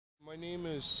My name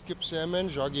is Skip Sandman,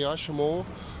 Jagiashimo,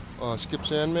 Skip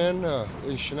Sandman,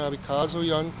 Aniishinaabe Kazo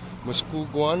Young, Masku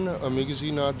Guan,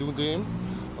 Amiizinaabe Dugame,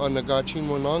 Nagachin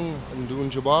Monang,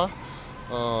 Ndun Jaba,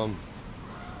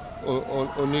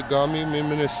 Onigami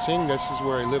Mimina Singh. This is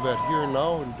where I live at here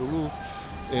now in Duluth.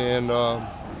 And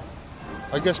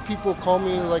I guess people call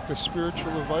me like a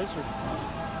spiritual advisor,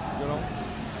 you know.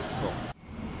 So.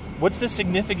 What's the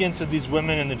significance of these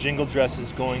women in the jingle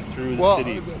dresses going through the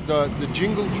city? Well, the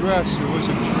jingle dress, it was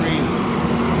a dream.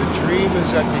 The dream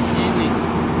is that the healing,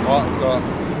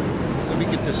 let me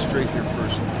get this straight here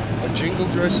first. A jingle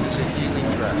dress is a healing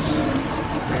dress.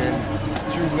 And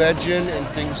through legend and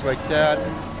things like that,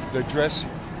 the dress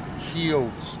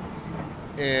heals.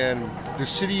 And the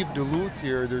city of Duluth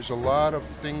here, there's a lot of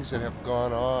things that have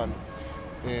gone on.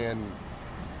 And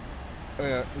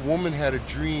a woman had a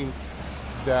dream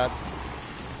that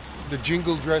the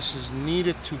jingle dresses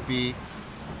needed to be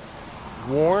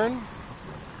worn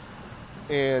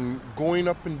and going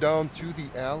up and down through the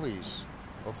alleys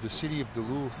of the city of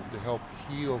Duluth to help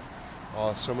heal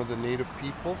some of the native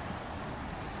people.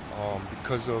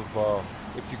 Because of,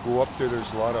 if you go up there,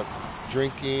 there's a lot of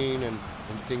drinking and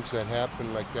things that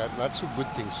happen like that. Not so good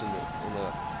things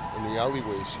in the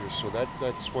alleyways here. So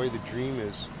that's why the dream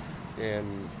is,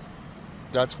 and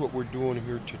that's what we're doing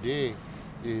here today,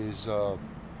 is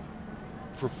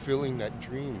fulfilling that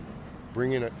dream,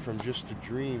 bringing it from just a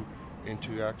dream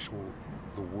into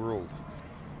the world.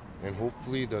 And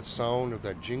hopefully the sound of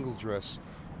that jingle dress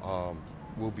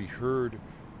will be heard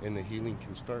and the healing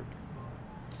can start.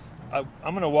 I'm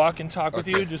going to walk and talk with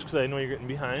you just because I know you're getting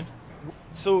behind.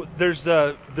 So there's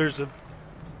a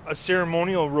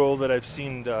ceremonial role that I've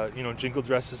seen, jingle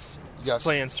dresses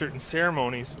play in certain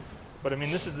ceremonies. But I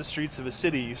mean, this is the streets of a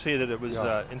city. You say that it was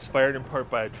inspired in part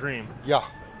by a dream. Yeah.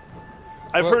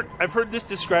 I've heard this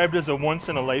described as a once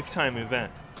in a lifetime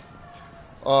event.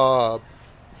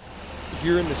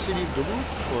 Here in the city of Duluth,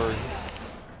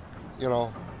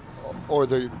 or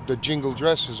the jingle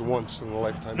dress is a once in a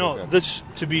lifetime event. No, this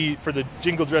to be for the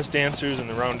jingle dress dancers and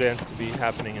the round dance to be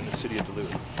happening in the city of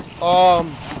Duluth.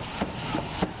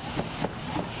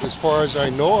 As far as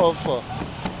I know of,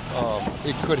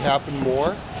 it could happen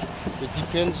more. It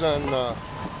depends on, I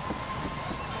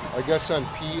guess, on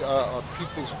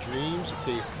people's dreams, if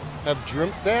they have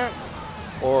dreamt that,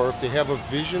 or if they have a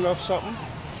vision of something.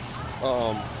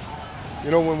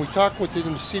 When we talk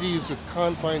within the cities, the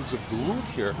confines of Duluth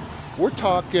here, we're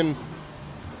talking,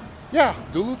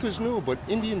 Duluth is new, but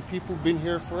Indian people have been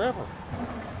here forever.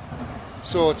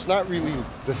 So it's not really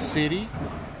the city,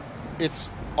 it's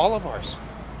all of ours.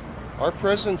 Our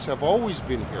presence have always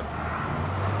been here.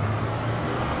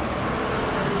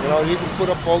 You can put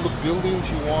up all the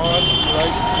buildings you want,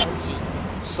 nice fancy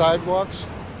sidewalks.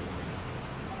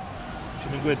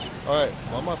 All right,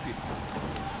 mamapi.